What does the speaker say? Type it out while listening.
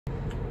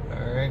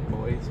Alright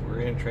boys, we're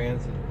in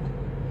transit.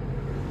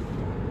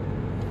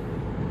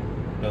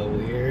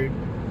 Belleville, we're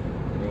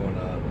going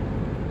up.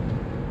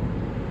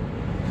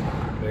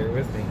 Bear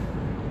with me.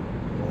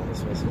 We're going to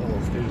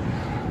SMITHSFALLS too.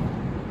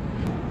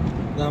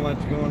 Not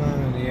much going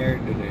on in the yard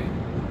today.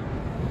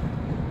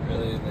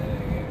 Really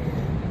nothing.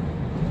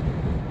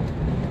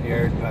 The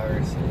yard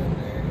power's sitting in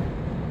there.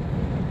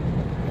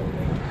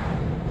 Everything.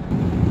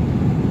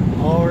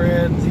 All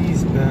reds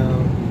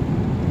eastbound.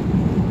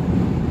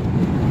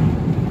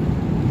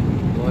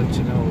 I'll let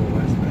you know what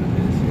westbound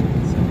is here in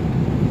a second.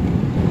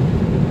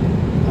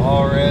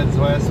 All reds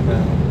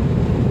westbound.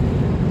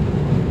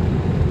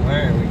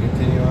 Alright, we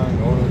continue on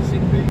going to the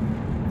CP.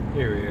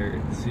 Here we are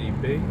at the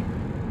CP.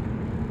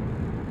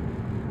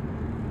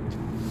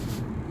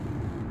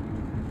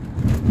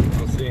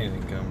 Don't see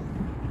anything coming.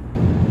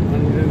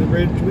 Under the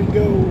bridge we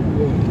go.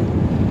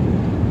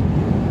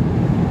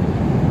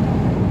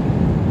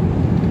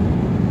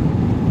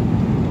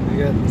 We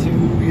got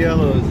two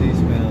yellows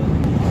eastbound.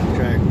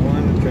 Track 1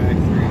 and track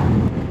 3.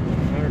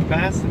 We're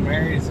passing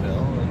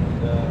Marysville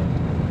and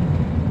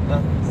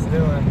nothing's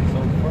doing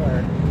so far.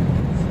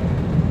 So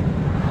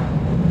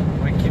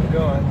we keep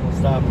going. We'll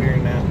stop here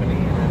in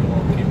Napanee and then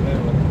we'll keep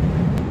moving.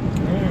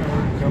 Yeah,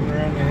 we're coming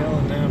around the hill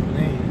in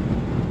Napanee.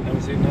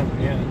 Haven't seen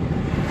nothing yet.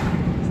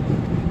 So,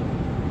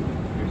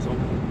 here's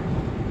hoping.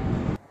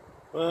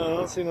 Well, I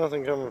don't see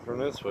nothing coming from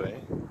this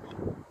way.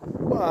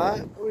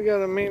 But we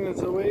got a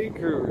maintenance away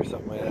crew or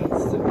something like that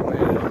sitting way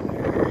down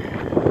there.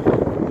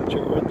 Not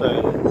sure what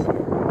that is.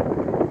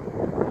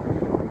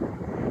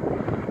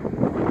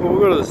 Well, we'll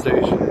go to the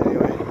station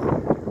anyway.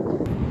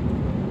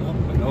 Up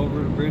and over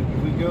the bridge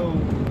we go.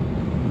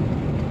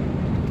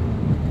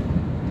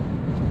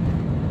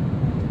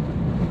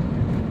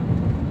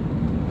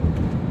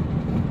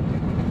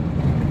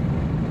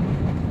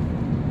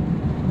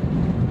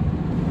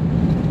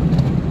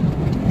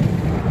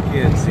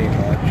 Can't see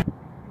much.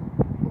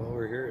 Well,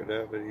 we're here at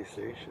Abbey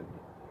Station.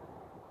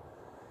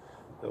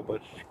 No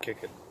much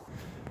kicking.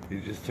 He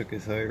just took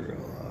his high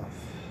rail off.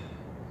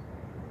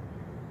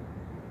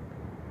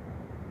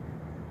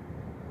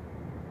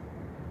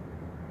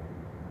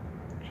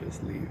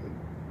 Just leaving.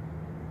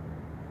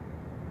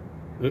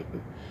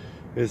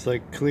 It's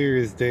like clear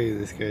as day.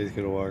 This guy's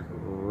gonna walk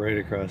right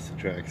across the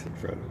tracks in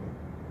front of him.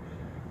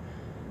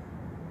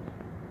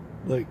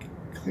 Like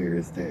clear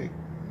as day.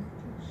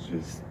 It's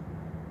just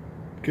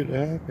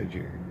gonna happen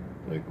here.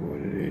 Like what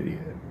an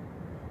idiot.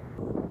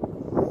 I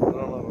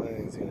don't know if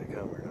anything's gonna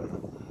come or not.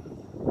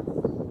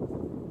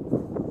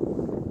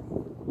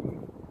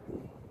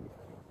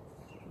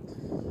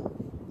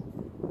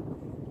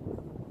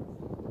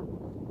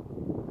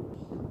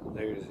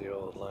 There's the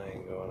old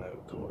line going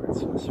out towards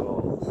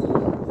SMITHSFALLS.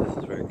 This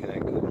is where it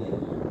connected.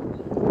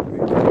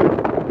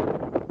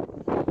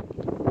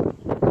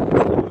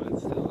 So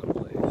it's still in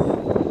place.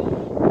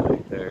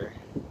 Right there.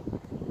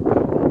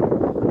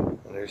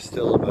 And there's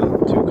still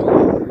about 2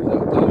 kilometers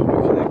out that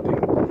we're connecting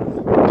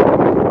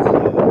towards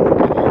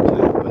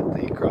but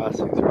the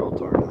crossings are all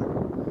torn up.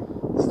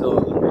 Still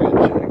on the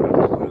bridge and it goes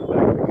all the way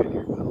back to the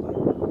Goodyear building.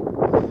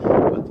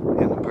 But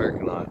in the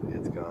parking lot,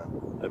 it's gone.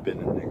 I've been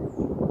in there.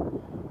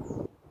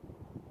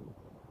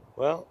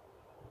 Well,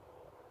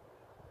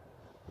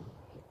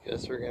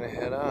 guess we're gonna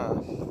head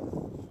off. You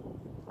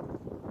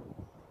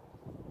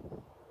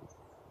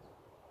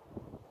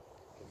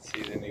can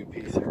see the new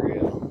piece of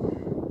rail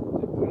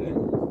they put in.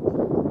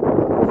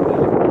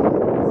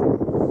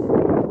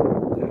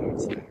 The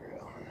outside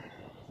rail.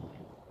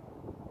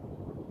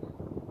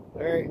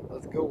 Alright,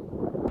 let's go.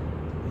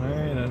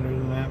 Alright, under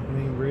the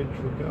Napanee Bridge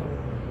we go.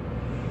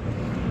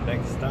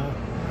 Next stop,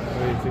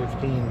 Highway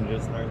 15,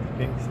 just north of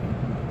Kingston.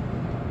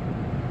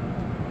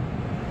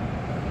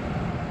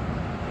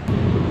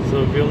 So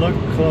if you look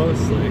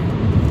closely,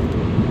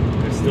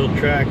 there's still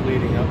track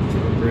leading up to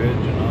the bridge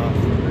and off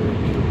the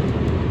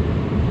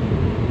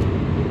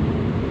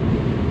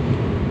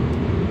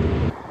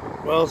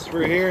bridge. Whilst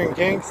we're here in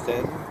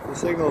Kingston, the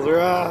signals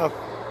are off.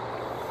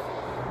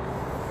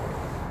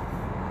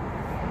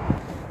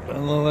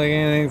 Doesn't look like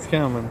anything's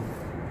coming.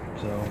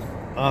 So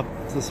up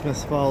to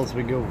SMITHSFALLS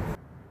we go.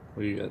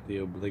 We got the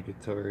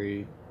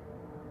obligatory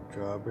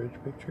drawbridge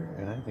picture,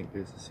 and I think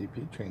there's a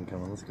CP train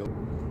coming. Let's go.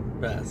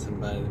 Passing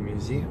by the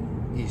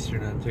museum,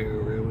 Eastern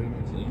Ontario Railway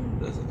Museum.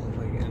 Doesn't look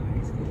like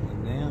anything's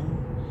going down.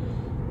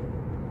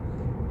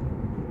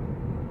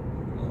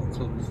 All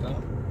closed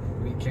up.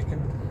 We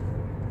kicking.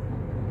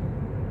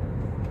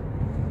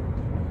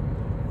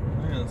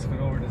 Alright, let's go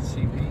over to the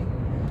CP.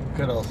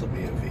 Could also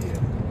be a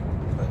VIA,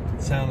 but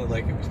it sounded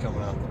like it was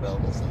coming out the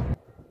Belleville side.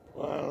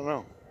 Well, I don't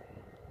know.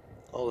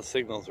 All the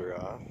signals are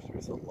off.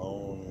 There's a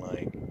lone,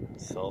 like,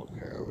 salt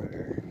car over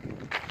there.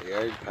 The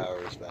yard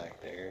power's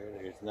back there.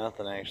 There's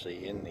nothing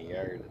actually in the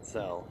yard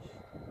itself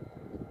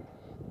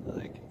that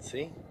I can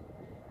see.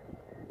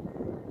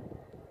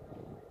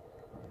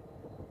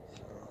 So,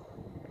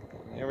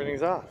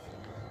 everything's off.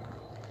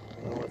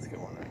 I don't know what's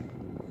going on.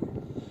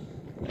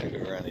 Maybe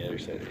we're on the other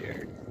side of the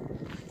yard.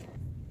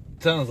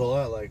 Sounds a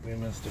lot like we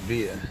missed a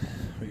VIA.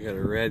 We got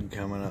a red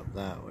coming up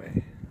that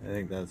way. I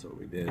think that's what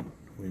we did.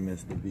 We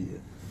missed the beat.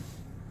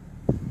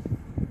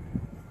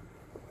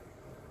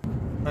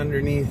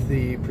 Underneath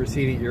the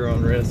proceed at your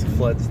own risk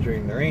floods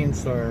during the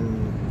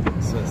rainstorm,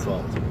 Smiths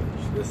Falls Bridge.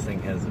 This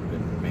thing hasn't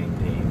been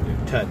maintained or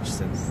touched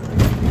since like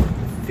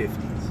the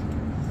 50s.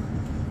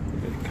 A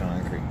bit of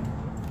concrete.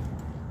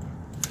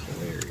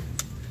 Hilarious.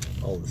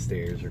 All the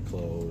stairs are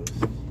closed.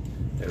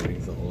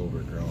 Everything's all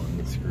overgrown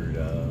and screwed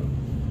up.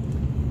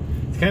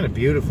 It's kind of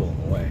beautiful in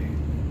a way,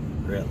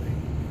 really.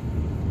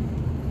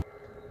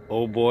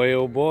 Oh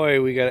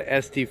boy, we got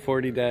an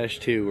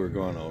ST40-2 we're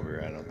going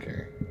over. I don't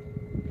care.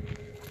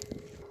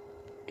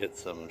 Get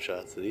some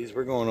shots of these.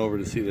 We're going over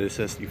to see this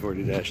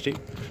ST40-2.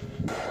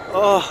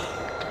 Oh,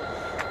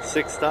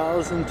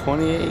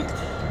 6,028.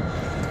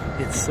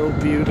 It's so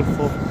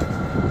beautiful.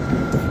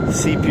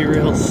 CP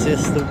rail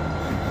system.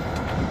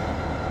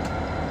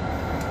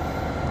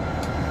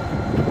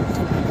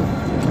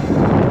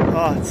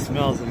 Oh, it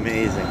smells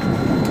amazing.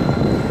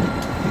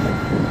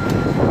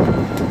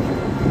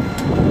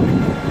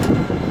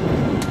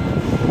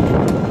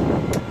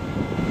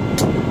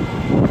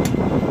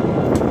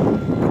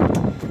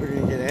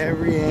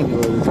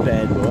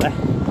 Bad boy,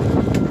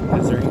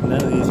 because there ain't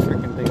none of these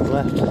freaking things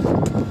left.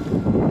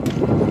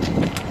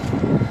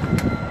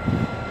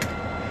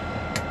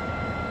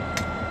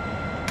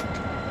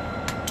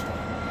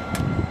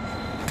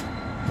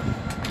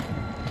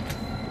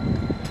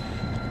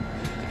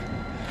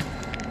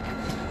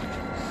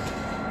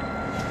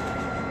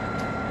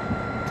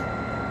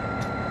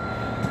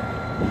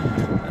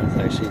 That's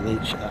actually a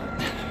neat shot.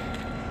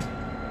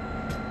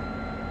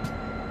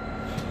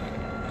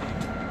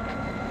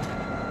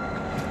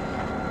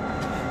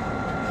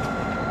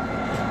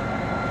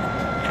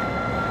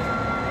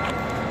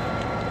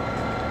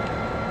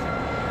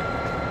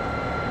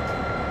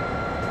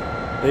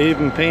 They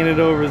even painted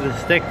over the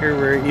sticker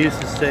where it used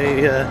to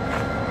say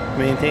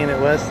maintain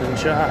at Weston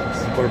Shops,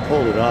 or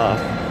pulled it off.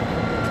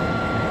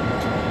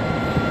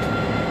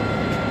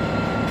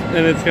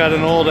 And it's got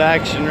an old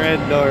Action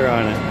red door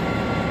on it.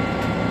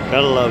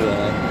 Gotta love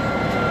that.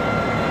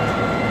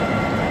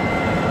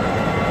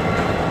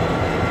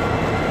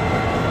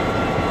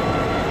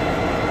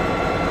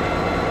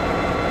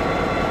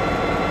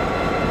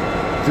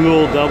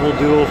 Double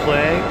dual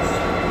flags.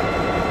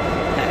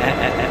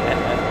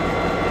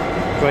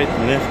 Quite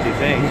the nifty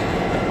thing.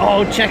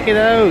 Oh, check it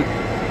out!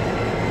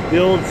 The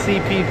old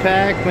CP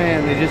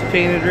Pac-Man. They just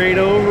painted right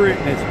over it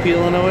and it's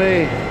peeling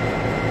away.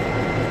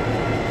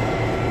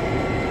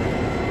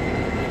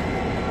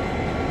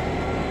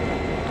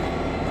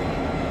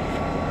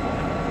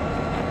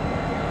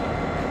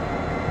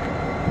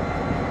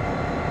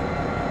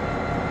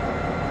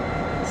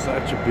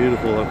 Such a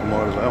beautiful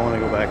locomotive. I want to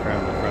go back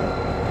around the front.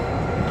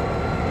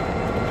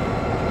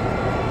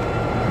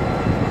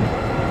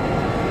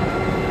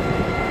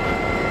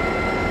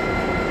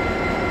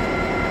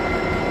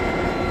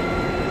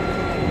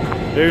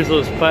 There's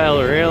those pile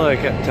of rail I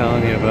kept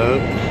telling you about.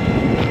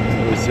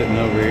 It was sitting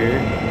over here.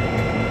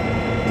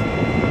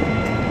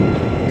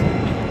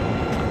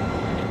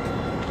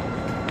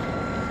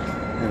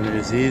 And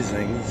there's these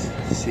things.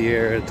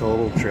 Sierra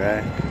Total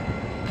Track.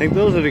 I think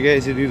those are the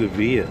guys who do the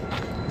Via,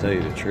 to tell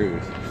you the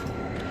truth.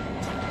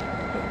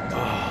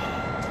 Oh,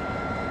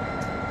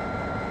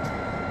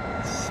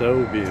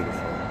 so beautiful.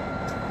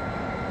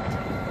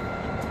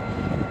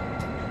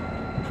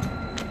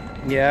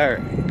 Yeah,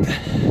 alright.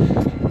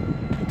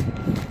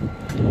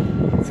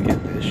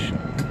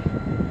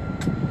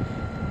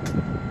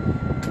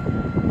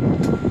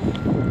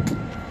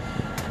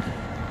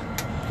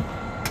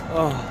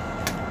 Oh,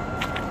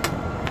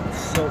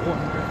 so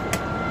wonderful.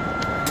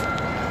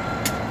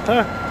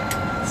 Huh,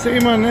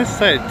 same on this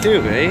side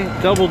too,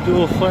 eh? Double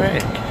dual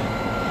flag.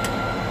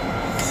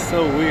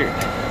 So weird.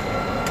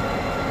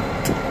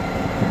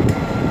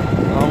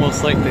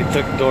 Almost like they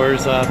took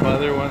doors off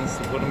other ones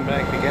to put them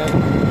back together.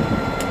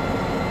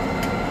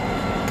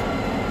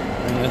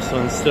 And this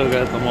one's still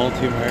got the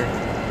multi-mark.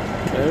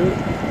 Oh.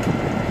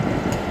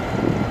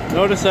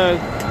 Notice how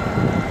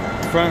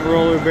front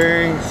roller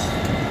bearings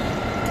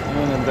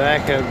and the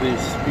back have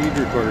these speed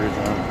recorders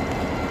on.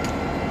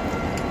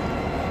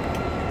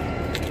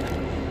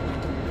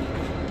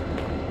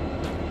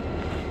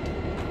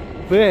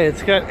 But yeah,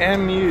 it's got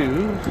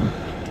MU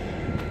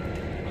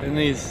and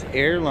these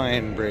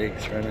airline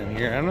brakes running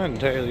here. I'm not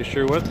entirely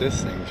sure what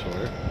this thing's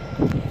for.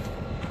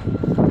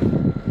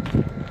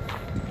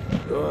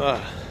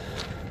 Ugh.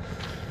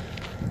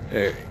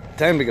 Alright,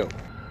 time to go.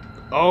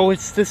 Oh,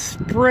 it's the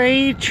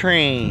spray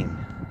train.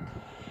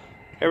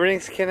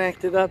 Everything's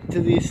connected up to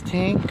these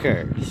tank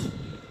cars.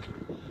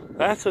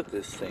 That's what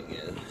this thing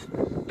is.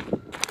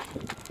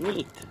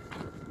 Neat.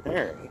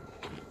 Alright.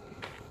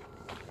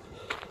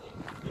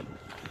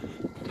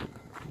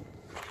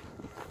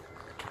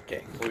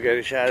 Okay, we got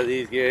a shot of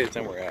these guys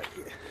and we're out of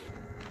here.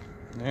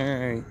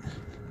 Alright.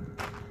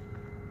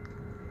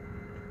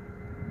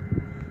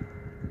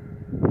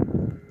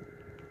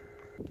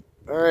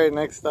 Alright,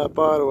 next stop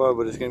Ottawa,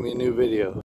 but it's going to be a new video.